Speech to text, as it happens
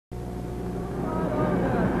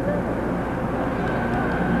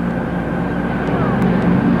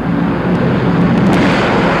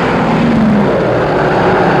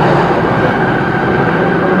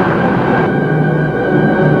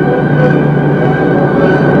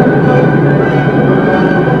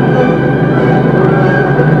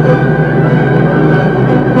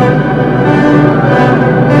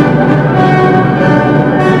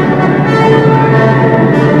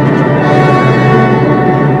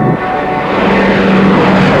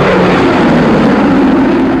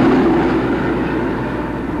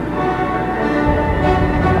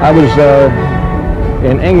I was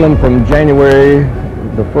in England from January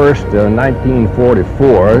the 1st,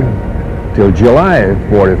 1944 till July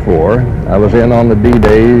 44. I was in on the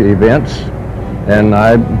D-Day events, and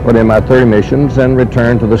I put in my 30 missions and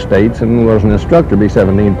returned to the States and was an instructor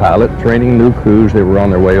B-17 pilot training new crews that were on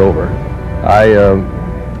their way over. I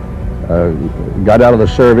got out of the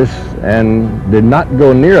service and did not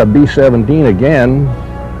go near a B-17 again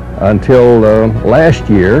until last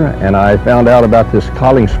year, and I found out about this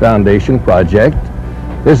CollingsFoundation project.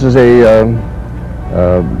 This is a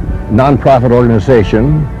non-profit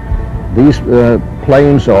organization. These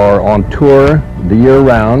planes are on tour the year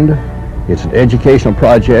round. It's an educational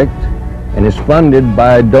project, and it's funded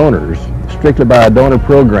by donors, strictly by a donor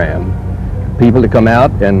program. People to come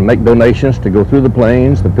out and make donations to go through the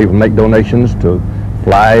planes, the people make donations to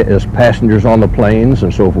fly as passengers on the planes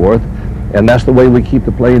and so forth, and that's the way we keep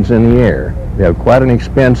the planes in the air. They have quite an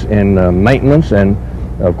expense in maintenance and,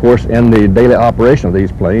 of course, in the daily operation of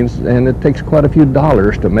these planes, and it takes quite a few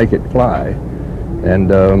dollars to make it fly. And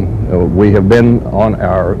we have been on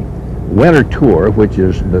our winter tour, which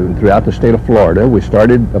is throughout the state of Florida. We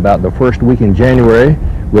started about the first week in January.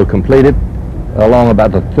 We'll complete it along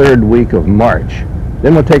about the third week of March.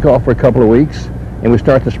 Then we'll take off for a couple of weeks, and we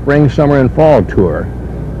start the spring, summer, and fall tour.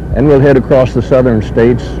 And we'll head across the southern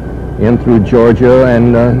states in through Georgia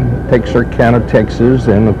and take Circana, Texas,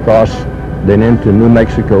 and across then into New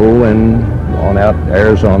Mexico and on out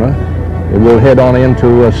Arizona. And we'll head on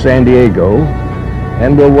into San Diego,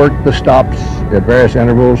 and we'll work the stops at various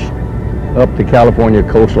intervals up the California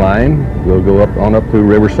coastline. We'll go on up through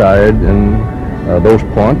Riverside and those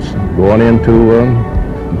points, going into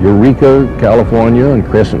Eureka, California, and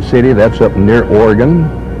Crescent City. That's up near Oregon.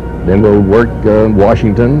 Then we'll work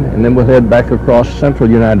Washington, and then we'll head back across central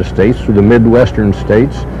United States through the Midwestern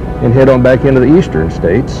states and head on back into the eastern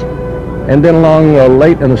states. And then along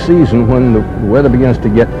late in the season, when the weather begins to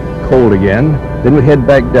get cold again, then we head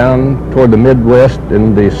back down toward the Midwest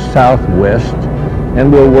and the Southwest,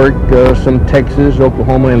 and we'll work some Texas,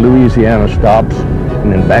 Oklahoma, and Louisiana stops,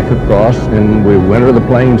 and then back across, and we winter the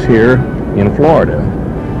planes here in Florida.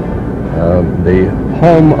 The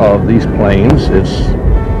home of these planes is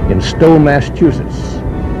in Stowe, Massachusetts.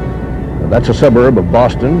 That's a suburb of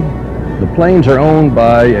Boston. The planes are owned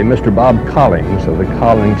by a Mr. Bob Collings of the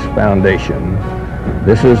Collings Foundation.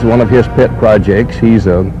 This is one of his pet projects. He's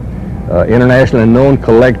an internationally known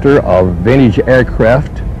collector of vintage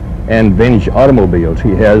aircraft and vintage automobiles.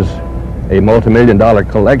 He has a multi-million-dollar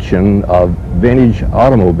collection of vintage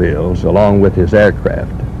automobiles along with his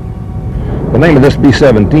aircraft. The name of this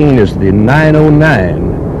B-17 is the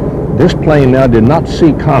 909. This plane now did not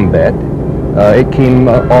see combat. It came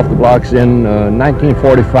off the blocks in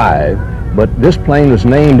 1945, but this plane was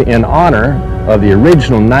named in honor of the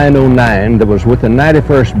original 909 that was with the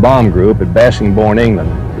 91st Bomb Group at Bassingbourn, England.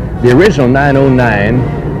 The original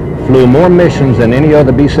 909 flew more missions than any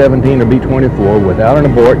other B-17 or B-24 without an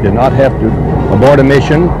abort, did not have to abort a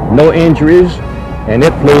mission, no injuries, and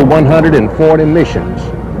it flew 140 missions.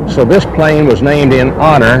 So this plane was named in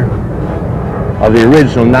honor of the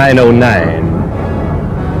original 909.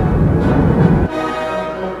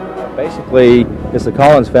 Basically, it's the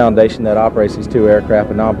Collins Foundation that operates these two aircraft,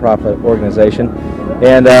 a nonprofit organization.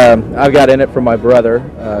 And I've got in it from my brother,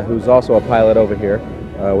 who's also a pilot over here.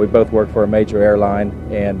 We both work for a major airline,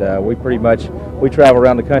 and we travel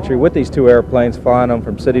around the country with these two airplanes, flying them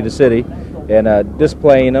from city to city, and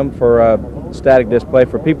displaying them for static display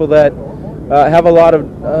for people that have a lot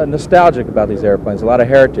of nostalgia about these airplanes, a lot of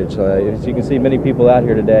heritage. As you can see, many people out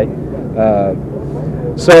here today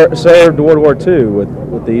served World War II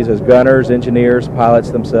with these as gunners, engineers, pilots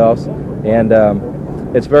themselves, and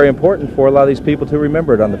it's very important for a lot of these people to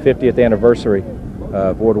remember it on the 50th anniversary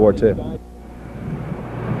of World War II.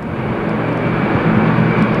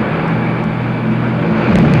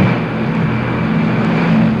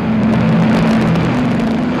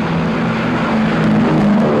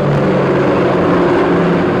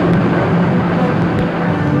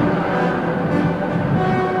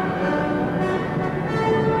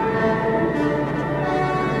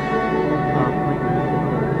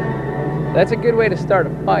 That's a good way to start a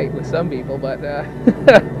fight with some people, but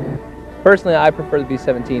personally I prefer the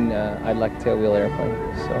B-17. I'd like a tailwheel airplane.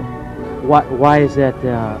 So. Why is that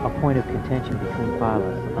a point of contention between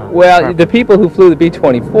pilots? Well, the people who flew the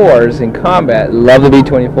B-24s in combat love the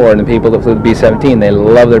B-24, and the people that flew the B-17, they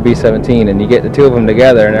love their B-17, and you get the two of them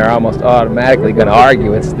together and they're almost automatically going to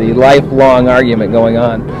argue. It's the lifelong argument going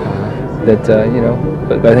on that, you know,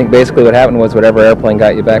 but I think basically what happened was whatever airplane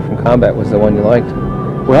got you back from combat was the one you liked.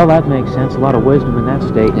 Well, that makes sense. A lot of wisdom in that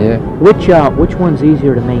statement. Yeah. Which one's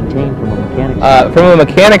easier to maintain from a mechanic's standpoint? From a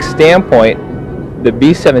mechanic's standpoint, the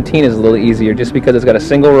B17 is a little easier just because it's got a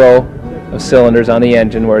single row of cylinders on the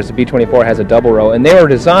engine, whereas the B24 has a double row. And they were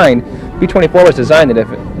designed, B24 was designed that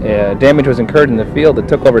if damage was incurred in the field that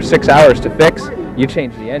took over 6 hours to fix, you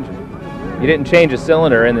changed the engine. You didn't change a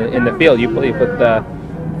cylinder in the field. You put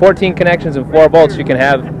 14 connections and 4 bolts. You can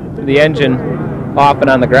have the engine off and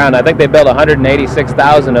on the ground. I think they built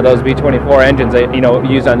 186,000 of those B24 engines that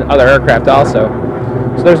used on other aircraft also.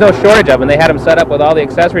 So there's no shortage of them. They had them set up with all the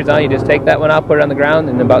accessories on. You just take that one out, put it on the ground,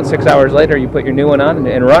 and about 6 hours later you put your new one on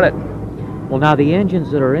and run it. Well, now the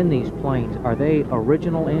engines that are in these planes, are they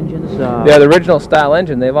original engines? They're the original style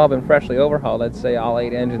engine. They've all been freshly overhauled. I'd say all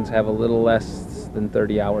 8 engines have a little less than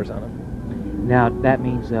 30 hours on them. Now that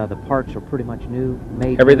means the parts are pretty much new,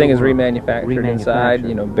 made. Everything is remanufactured inside.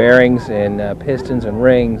 Bearings and pistons and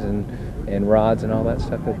rings and rods and all that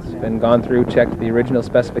stuff. It's been gone through, checked the original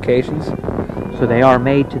specifications. So they are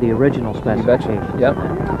made to the original specifications. Yep.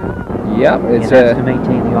 Yep. It's to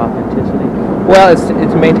maintain the authenticity. Well, it's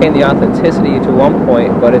to maintain the authenticity to one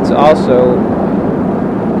point, but it's also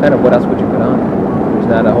kind of what else would you put on? There's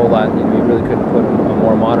not a whole lot. You really couldn't put a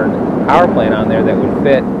more modern power plant on there that would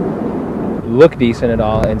fit, look decent at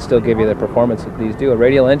all, and still give you the performance that these do. A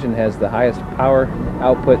radial engine has the highest power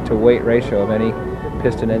output to weight ratio of any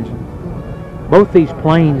piston engine. Both these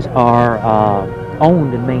planes are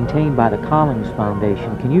owned and maintained by the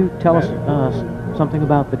CollingsFoundation. Can you tell us something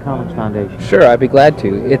about the CollingsFoundation? Sure, I'd be glad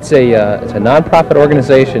to. It's a non-profit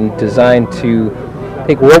organization designed to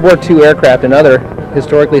take World War II aircraft and other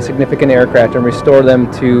historically significant aircraft and restore them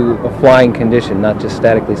to a flying condition, not just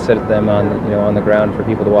statically sit them on the ground for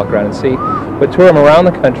people to walk around and see, but tour them around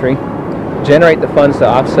the country, generate the funds to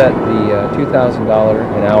offset the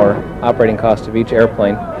 $2,000 an hour operating cost of each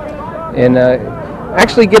airplane, and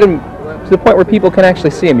actually get them to the point where people can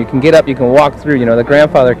actually see them. You can get up, you can walk through. The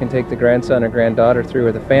grandfather can take the grandson or granddaughter through,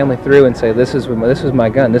 or the family through, and say, "This is my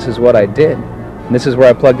gun. This is what I did. And this is where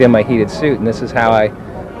I plugged in my heated suit, and this is how I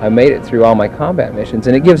made it through all my combat missions."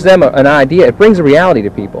 And it gives them an idea. It brings a reality to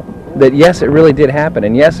people that yes, it really did happen,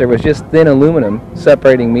 and yes, there was just thin aluminum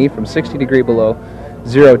separating me from 60 degree below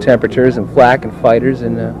zero temperatures and flak and fighters,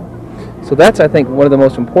 and so that's, I think, one of the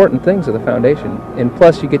most important things of the foundation. And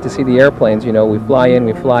plus, you get to see the airplanes. We fly in,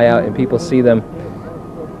 we fly out, and people see them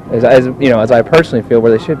as I personally feel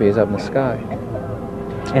where they should be, is up in the sky.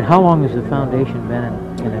 And how long has the foundation been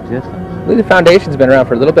in existence? I believe the foundation's been around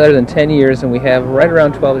for a little better than 10 years, and we have right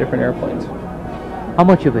around 12 different airplanes. How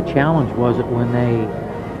much of a challenge was it when they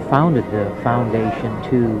founded the foundation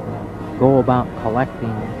to go about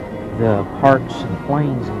collecting the parts and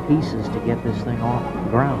planes and pieces to get this thing off the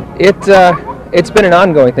ground? It's been an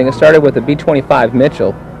ongoing thing. It started with the B-25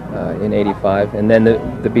 Mitchell in '85, and then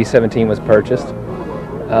the B-17 was purchased.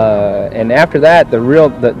 And after that,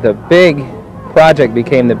 the big project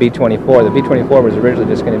became the B-24. The B-24 was originally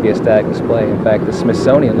just going to be a static display. In fact, the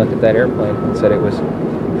Smithsonian looked at that airplane and said it was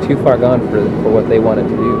too far gone for what they wanted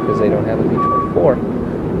to do because they don't have a B-24.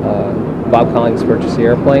 Bob Collings purchased the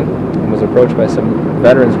airplane and was approached by some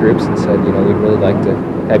veterans groups and said, we'd really like to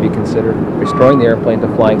have you consider restoring the airplane to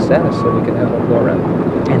flying status so we can have one go around.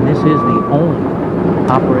 And this is the only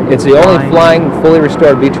operating. It's the only flying, fully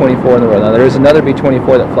restored B-24 in the world. Now, there is another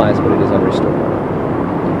B-24 that flies, but it is unrestored.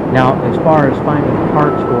 Now, as far as finding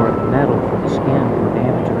parts for it, metal, for the skin, for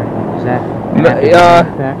damage or anything, is that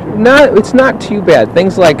manufactured? No, it's not too bad.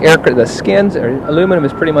 Things like the skins, aluminum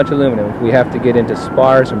is pretty much aluminum. If we have to get into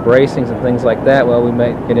spars and bracings and things like that, well, we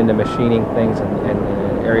might get into machining things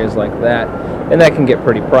and areas like that, and that can get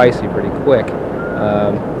pretty pricey pretty quick.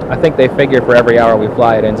 I think they figure for every hour we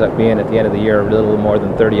fly, it ends up being, at the end of the year, a little more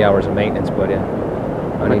than 30 hours of maintenance put in.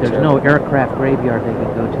 But there's no aircraft graveyard they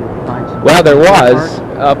could go to and find some. Well, there was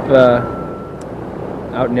up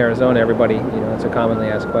out in Arizona. Everybody, it's a commonly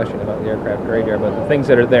asked question about the aircraft graveyard. But the things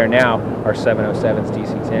that are there now are 707s,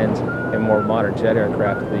 DC-10s, and more modern jet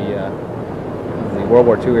aircraft. The World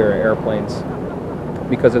War II era airplanes,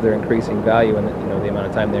 because of their increasing value and the amount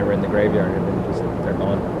of time they were in the graveyard, they're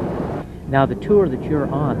gone. Now, the tour that you're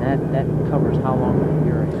on, that covers how long of a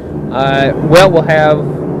period? Well,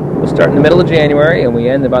 we'll start in the middle of January, and we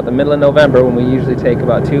end about the middle of November, when we usually take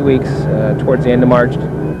about 2 weeks towards the end of March,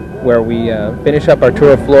 where we finish up our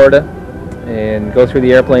tour of Florida and go through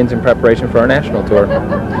the airplanes in preparation for our national tour.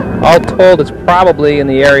 All told, it's probably in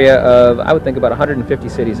the area of, I would think, about 150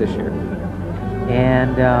 cities this year.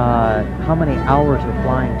 And how many hours of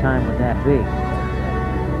flying time would that be?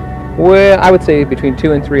 Well, I would say between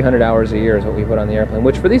 200 and 300 hours a year is what we put on the airplane,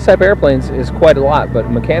 which for these type of airplanes is quite a lot, but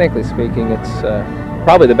mechanically speaking, it's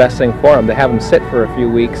probably the best thing for them. To have them sit for a few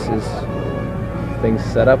weeks is things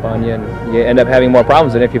set up on you, and you end up having more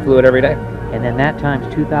problems than if you flew it every day. And then that times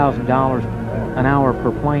 $2,000 an hour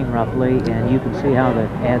per plane roughly, and you can see how that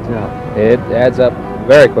adds up. It adds up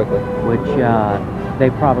very quickly. Which they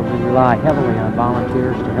probably rely heavily on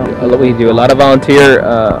volunteers to help. We do a lot of volunteers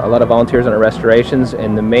on our restorations,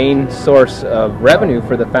 and the main source of revenue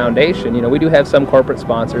for the foundation. You know, we do have some corporate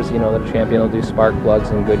sponsors. You know, the Champion will do spark plugs,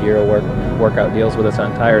 and Goodyear will work out deals with us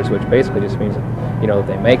on tires, which basically just means, you know, that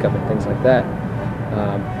they make them and things like that.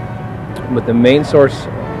 But the main source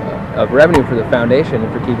of revenue for the foundation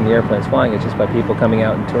and for keeping the airplanes flying is just by people coming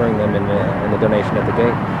out and touring them, and the donation at the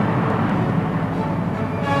gate.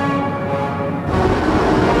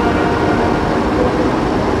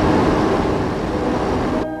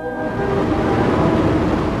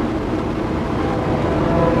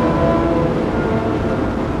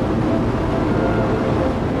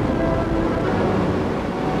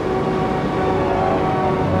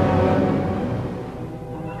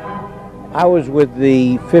 I was with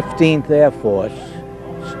the 15th Air Force,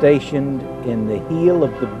 stationed in the heel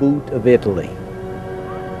of the boot of Italy.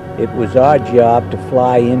 It was our job to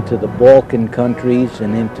fly into the Balkan countries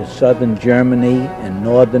and into southern Germany and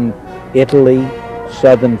northern Italy,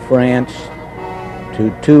 southern France, to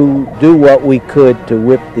do what we could to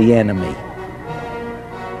whip the enemy.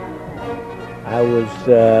 I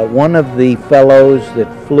was one of the fellows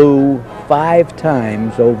that flew 5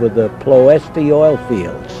 times over the Ploesti oil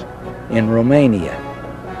fields in Romania.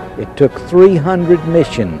 It took 300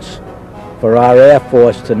 missions for our Air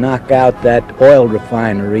Force to knock out that oil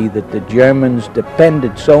refinery that the Germans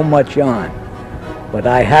depended so much on. But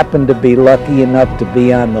I happened to be lucky enough to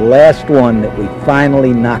be on the last one that we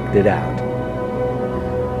finally knocked it out.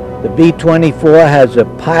 The B-24 has a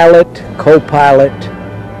pilot, co-pilot,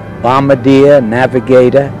 bombardier,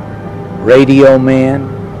 navigator, radio man,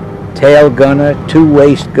 tail gunner, 2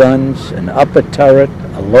 waist guns, an upper turret,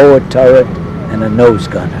 a lower turret, and a nose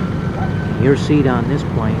gunner. Your seat on this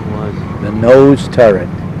plane was? The nose turret.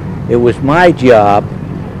 It was my job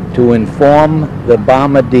to inform the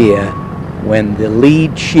bombardier when the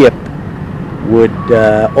lead ship would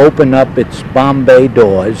open up its bomb bay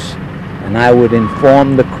doors, and I would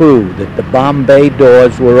inform the crew that the bomb bay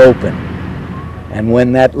doors were open. And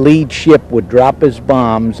when that lead ship would drop his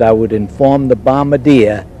bombs, I would inform the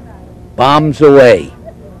bombardier, bombs away.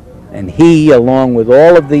 And he, along with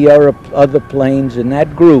all of the other planes in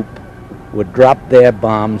that group, would drop their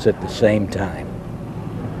bombs at the same time.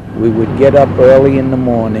 We would get up early in the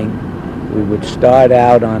morning. We would start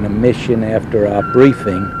out on a mission after our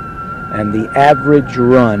briefing, and the average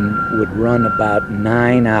run would run about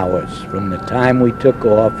 9 hours from the time we took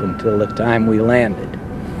off until the time we landed.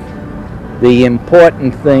 The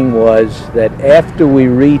important thing was that after we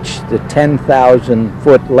reached the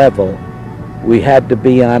 10,000-foot level, we had to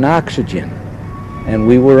be on oxygen, and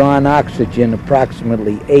we were on oxygen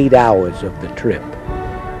approximately 8 hours of the trip.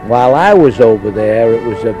 While I was over there, it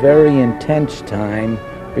was a very intense time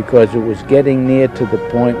because it was getting near to the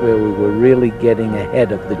point where we were really getting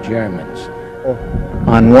ahead of the Germans.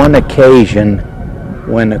 On one occasion,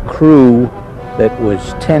 when a crew that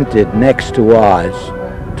was tented next to ours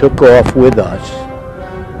took off with us,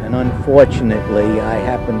 and unfortunately I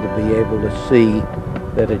happened to be able to see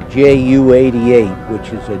that a Ju-88,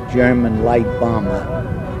 which is a German light bomber,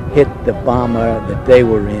 hit the bomber that they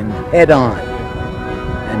were in head on.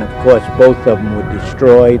 And of course both of them were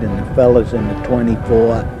destroyed, and the fellas in the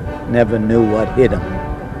 24 never knew what hit them.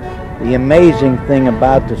 The amazing thing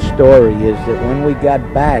about the story is that when we got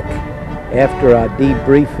back after our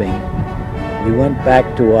debriefing, we went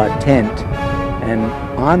back to our tent, and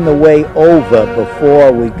on the way over,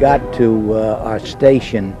 before we got to our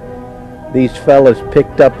station, these fellas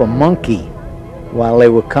picked up a monkey while they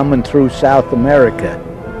were coming through South America,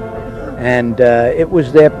 and it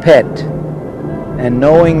was their pet. And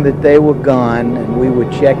knowing that they were gone and we were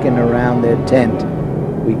checking around their tent,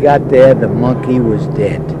 we got there, the monkey was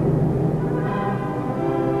dead.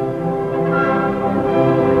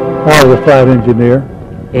 I was a flight engineer.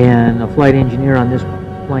 And a flight engineer on this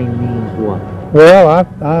plane means what? Well,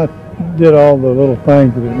 I did all the little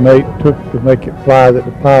things that it took to make it fly that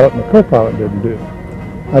the pilot and the co-pilot didn't do.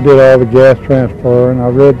 I did all the gas transfer, and I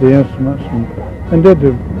read the instruments and did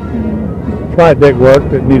the flight deck work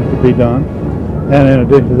that needed to be done. And in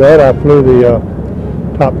addition to that, I flew the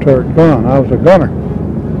top turret gun. I was a gunner.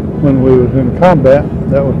 When we was in combat,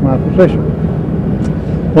 that was my position.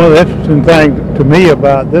 One of the interesting things to me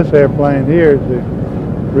about this airplane here is the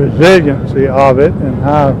resiliency of it and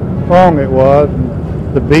how strong it was,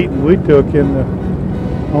 and the beating we took in the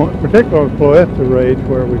particularly on the Ploesta raid,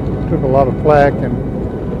 where we took a lot of flak and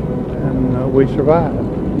we survived.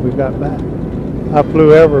 We got back. I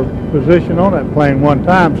flew every position on that plane one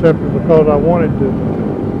time simply because I wanted to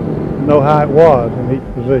know how it was in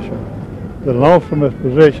each position. The lonesomest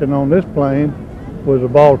position on this plane was a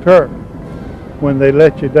ball turret. When they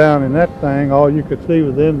let you down in that thing, all you could see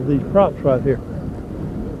was the end of these props right here.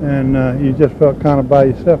 And you just felt kind of by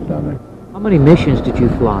yourself down there. How many missions did you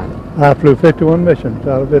fly? I flew 51 missions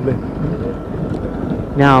out of Italy.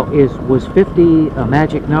 Now, was 50 a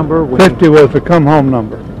magic number? 50 was the come home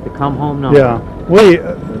number. The come home number? Yeah.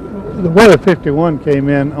 The weather 51 came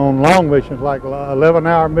in on long missions, like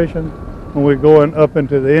 11-hour missions, when we're going up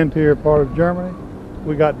into the interior part of Germany.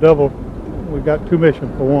 We got 2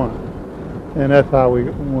 missions for one. And that's how we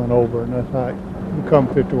went over, and that's how it become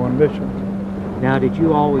 51 missions. Now, did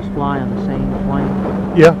you always fly on the same plane?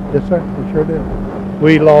 Yeah, yes sir, we sure did.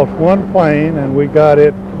 We lost one plane and we got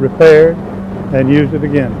it repaired and used it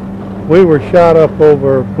again. We were shot up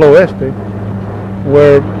over Ploesta,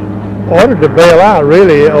 were ordered to bail out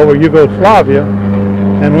really over Yugoslavia,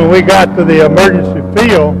 and when we got to the emergency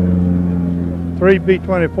field, 3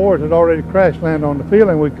 B-24s had already crash landed on the field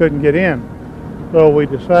and we couldn't get in. So we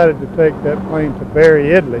decided to take that plane to Bari,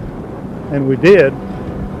 Italy, and we did.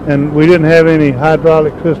 And we didn't have any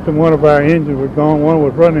hydraulic system. One of our engines was gone, one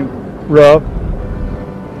was running rough.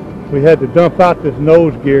 We had to dump out this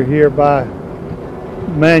nose gear here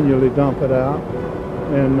manually dump it out.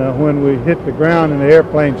 And when we hit the ground and the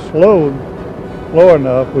airplane slowed slow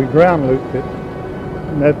enough, we ground looped it.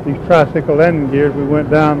 And that's these tricycle landing gears, we went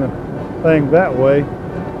down the thing that way,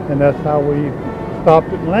 and that's how we stopped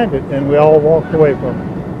it and landed, and we all walked away from it.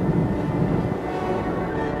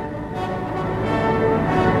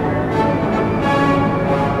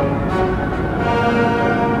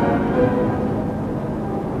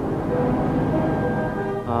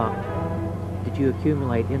 Did you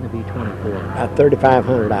accumulate in the B-24? About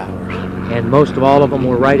 3,500 hours. And most of all of them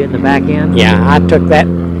were right in the back end? Yeah, I took that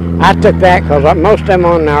because most of them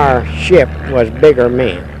on our ship was bigger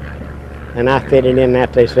men. And I fitted in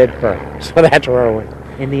that, they said, perfect. So that's where I went.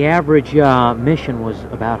 And the average mission was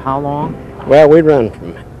about how long? Well, we run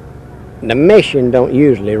the mission don't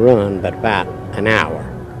usually run but about an hour.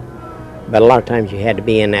 But a lot of times you had to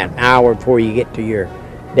be in that hour before you get to your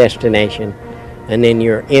destination, and then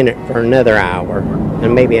you're in it for another hour,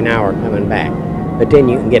 and maybe an hour coming back. But then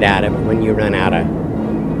you can get out of it when you run out of,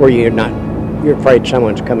 where you're afraid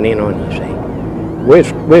someone's coming in on you, see. We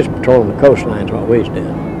was patrolling the coastlines what we was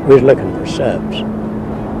doing. We was looking for subs.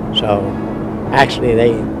 So actually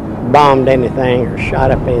they bombed anything or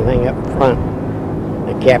shot up anything up front.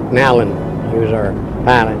 And Captain Allen, he was our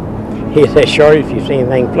pilot, he said, Shorty, if you see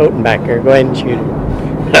anything floating back there, go ahead and shoot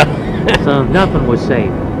it. So nothing was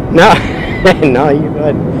safe? No, no, you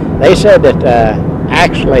couldn't. They said that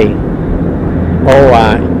actually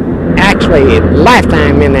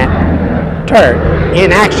lifetime in that turret,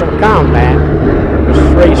 in actual combat, was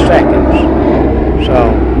 3 seconds.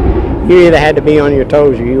 So you either had to be on your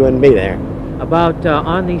toes or you wouldn't be there. About,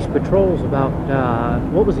 on these patrols,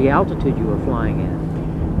 what was the altitude you were flying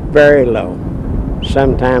in? Very low.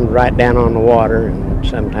 Sometimes right down on the water, and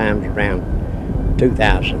sometimes around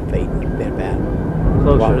 2,000 feet. About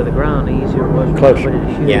closer to the ground, the easier it was for somebody to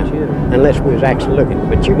shoot at you. Unless we was actually looking.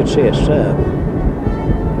 But you could see a sub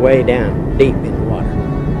way down deep in the water.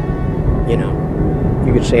 You know,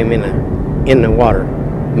 you could see them in the water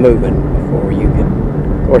moving before you could.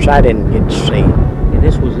 Of course, I didn't get to see. And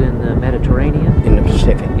this was in the Mediterranean? In the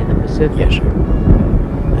Pacific. In the Pacific? Yes, sir.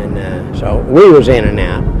 And so we was in and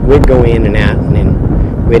out. We'd go in and out, and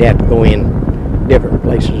then we'd have to go in different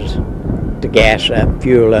places to gas up,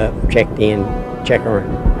 fuel up, check our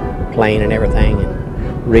plane and everything,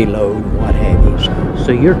 and reload and what have you.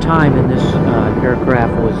 So your time in this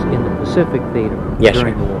aircraft was in the Pacific theater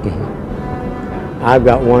during the war? Mm-hmm. I've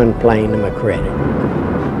got one plane to my credit.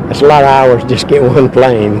 That's a lot of hours just get one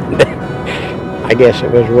plane. I guess it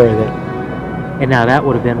was worth it. And now that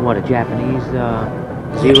would have been, what, a Japanese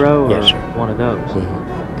Zero? Yes, or sir. one of those?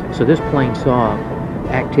 Mm-hmm. So this plane saw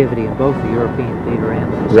activity in both the European theater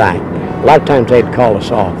and the Pacific. Right. A lot of times they'd call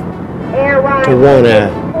us off to run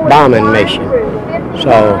a bombing mission.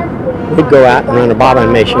 So we'd go out and run a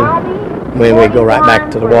bombing mission, when we'd go right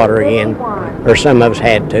back to the water again, or some of us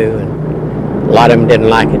had to, and a lot of them didn't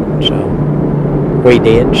like it, so we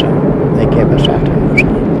did, so they kept us out there most of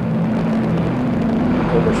the time.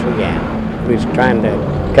 Over Seattle. We was trying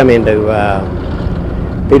to come into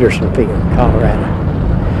Peterson Field, Colorado,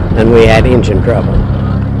 and we had engine trouble.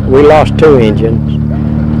 We lost 2 engines.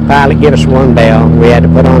 The pilot gave us 1 bell. We had to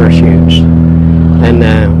put on our chutes. And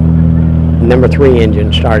number 3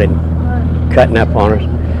 engine started cutting up on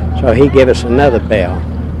us. So he gave us another bail.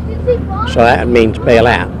 So that means bail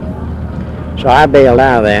out. So I bailed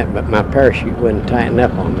out of that, but my parachute wouldn't tighten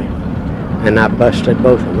up on me. And I busted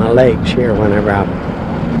both of my legs here whenever I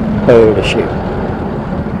pulled the chute.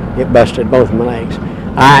 It busted both of my legs.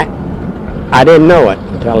 I didn't know it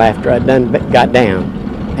until after I got down,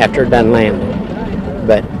 after I done landed.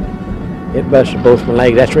 But it busted both my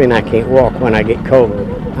legs. That's the reason I can't walk when I get cold.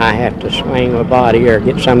 I have to swing my body or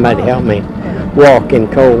get somebody to help me walk in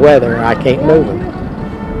cold weather. I can't move them.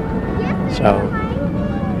 So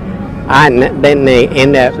then they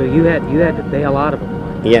end up. So you had to bail out of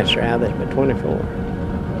them. Yes, sir. Out of the 24.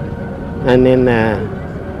 And then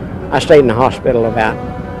I stayed in the hospital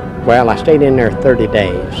I stayed in there 30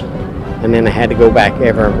 days, and then I had to go back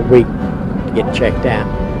every week to get checked out.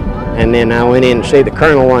 And then I went in to see the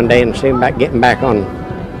colonel one day and see him getting back on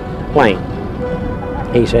the plane.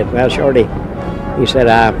 He said, "Well, Shorty," he said,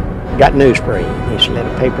 "I've got news for you." He said, "Let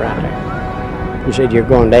a paper out there." He said, "You're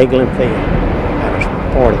going to Eglin Field." That was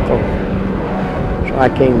 44. So I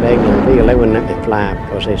came to Eglin Field. They wouldn't let me fly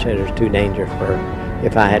because they said it was too dangerous for,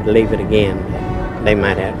 if I had to leave it again, they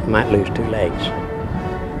might lose 2 legs.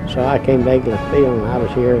 So I came to Eglin Field and I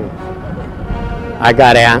was here. And I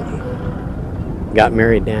got out, got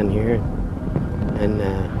married down here, and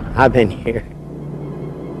I've been here.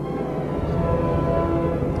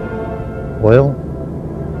 Well,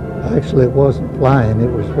 actually it wasn't flying,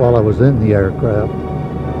 it was while I was in the aircraft,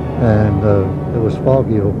 and it was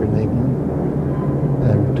foggy over in England,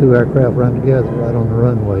 and 2 aircraft ran together right on the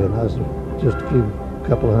runway, and I was just a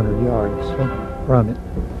couple of hundred yards from it.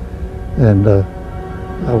 And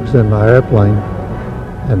I was in my airplane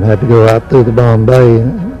and had to go out through the bomb bay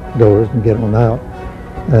doors and get on out,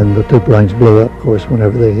 and the 2 planes blew up, of course,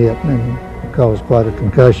 whenever they hit, and it caused quite a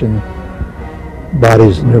concussion.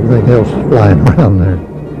 Bodies and everything else was flying around there.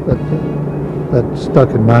 But that stuck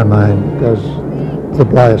in my mind because the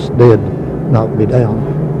blast did knock me down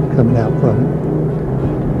coming out from it.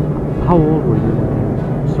 How old were you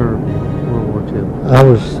when you served in World War II? I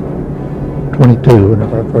was 22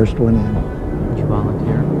 whenever I first went in. Did you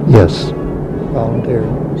volunteer? Yes, volunteered.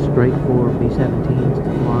 Straight for B-17s to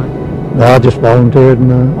fly? No, I just volunteered in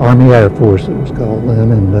the Army Air Force, it was called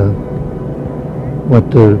then, and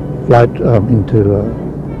went to into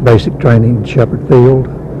basic training in Shepherd Field,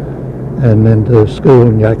 and then to school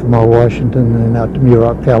in Yakima, Washington, and out to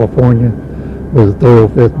Muroc, California, with the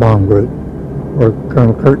 305th Bomb Group, where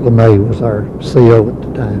Colonel Kurt LeMay was our CO at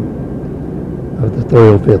the time of the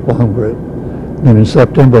 305th Bomb Group. And in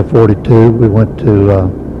September of '42, we went to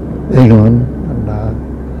England, and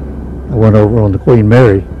I went over on the Queen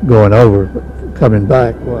Mary going over, but coming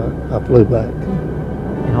back, well, I flew back.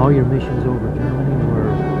 And all your missions over Germany were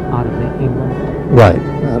out of England? Right,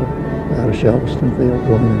 out of Shelveston Field,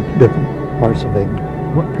 going in different parts of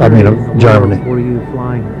England. What I mean, period of Germany. Were you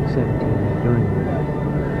flying B-17 during the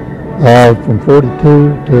war? From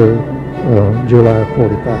 42 to July of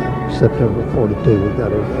 45. September of 42, we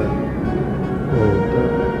got over there.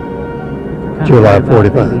 July of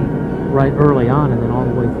 45. Right early on, and then all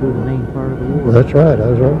the way through the main part of the war. Well, that's right, I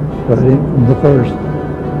was right in from the first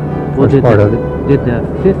part of it. Did the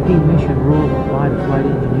 50 mission rule apply to flight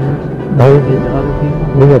engineers? No. Did to other people?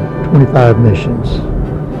 We had 25 missions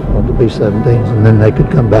on the B-17s, and then they could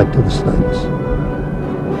come back to the States.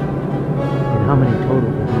 And how many total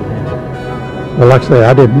did you have? Well, like I say,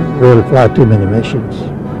 I didn't really fly too many missions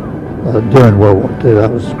during World War II. I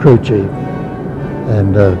was crew chief,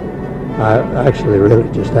 and I actually really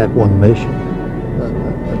just had 1 mission.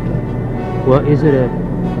 Well, is it a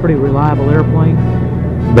pretty reliable airplane?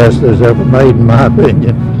 Best there's ever made, in my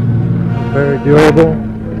opinion. Very durable.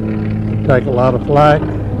 Take a lot of flak.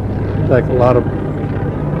 Take a lot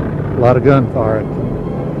of gunfire.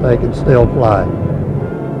 They can still fly.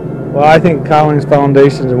 Well, I think Collings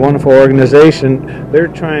Foundation is a wonderful organization. They're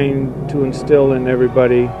trying to instill in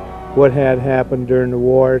everybody what had happened during the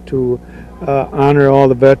war, to honor all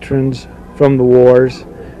the veterans from the wars.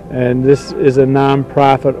 And this is a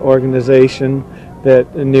non-profit organization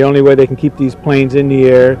and the only way they can keep these planes in the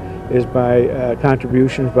air is by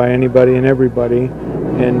contributions by anybody and everybody.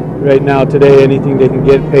 And right now, today, anything they can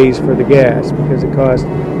get pays for the gas, because it costs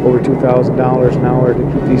over $2,000 an hour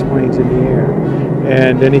to keep these planes in the air.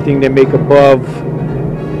 And anything they make above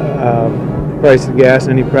the price of gas,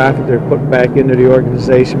 any profit, they're put back into the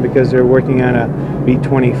organization, because they're working on a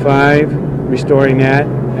B-25, restoring that,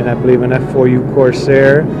 and I believe an F-4U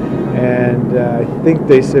Corsair, and I think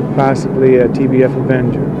they said possibly a TBF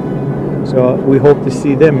Avenger. So we hope to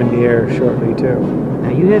see them in the air shortly too.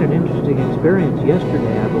 Now, you had an interesting experience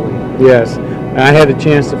yesterday, I believe. Yes, I had a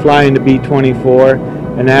chance to fly in the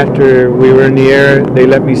B-24, and after we were in the air, they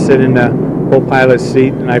let me sit in the co-pilot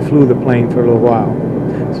seat, and I flew the plane for a little while.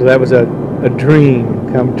 So that was a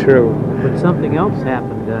dream come true. But something else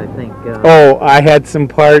happened, I think. Oh, I had some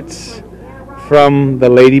parts from the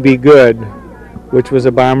Lady Be Good, which was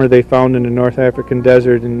a bomber they found in the North African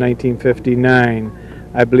desert in 1959.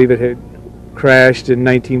 I believe it had crashed in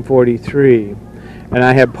 1943. And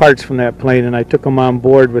I had parts from that plane, and I took them on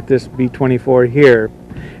board with this B-24 here.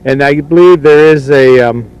 And I believe there is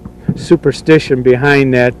a superstition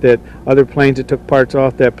behind that other planes that took parts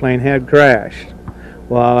off that plane had crashed.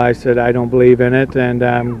 Well, I said I don't believe in it, and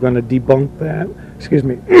I'm going to debunk that,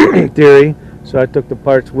 theory. So I took the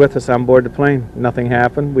parts with us on board the plane. Nothing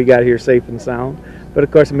happened. We got here safe and sound. But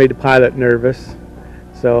of course it made the pilot nervous.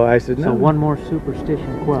 So I said no. So one more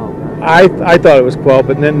superstition quelled. I thought it was quelled,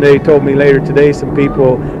 but then they told me later today some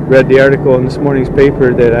people read the article in this morning's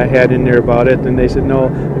paper that I had in there about it, and they said no,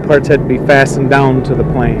 the parts had to be fastened down to the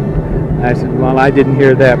plane. And I said, well, I didn't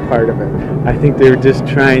hear that part of it. I think they were just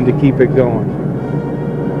trying to keep it going.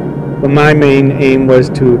 But my main aim was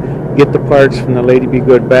to get the parts from the Lady Be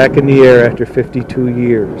Good back in the air after 52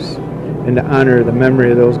 years and to honor the memory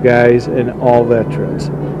of those guys and all veterans.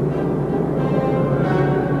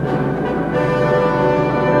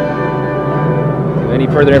 For any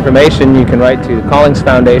further information, you can write to the Collings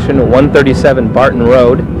Foundation, 137 Barton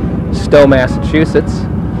Road, Stowe, Massachusetts,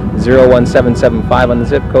 01775 on the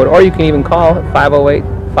zip code, or you can even call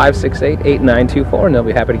 508-568-8924 and they'll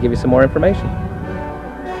be happy to give you some more information.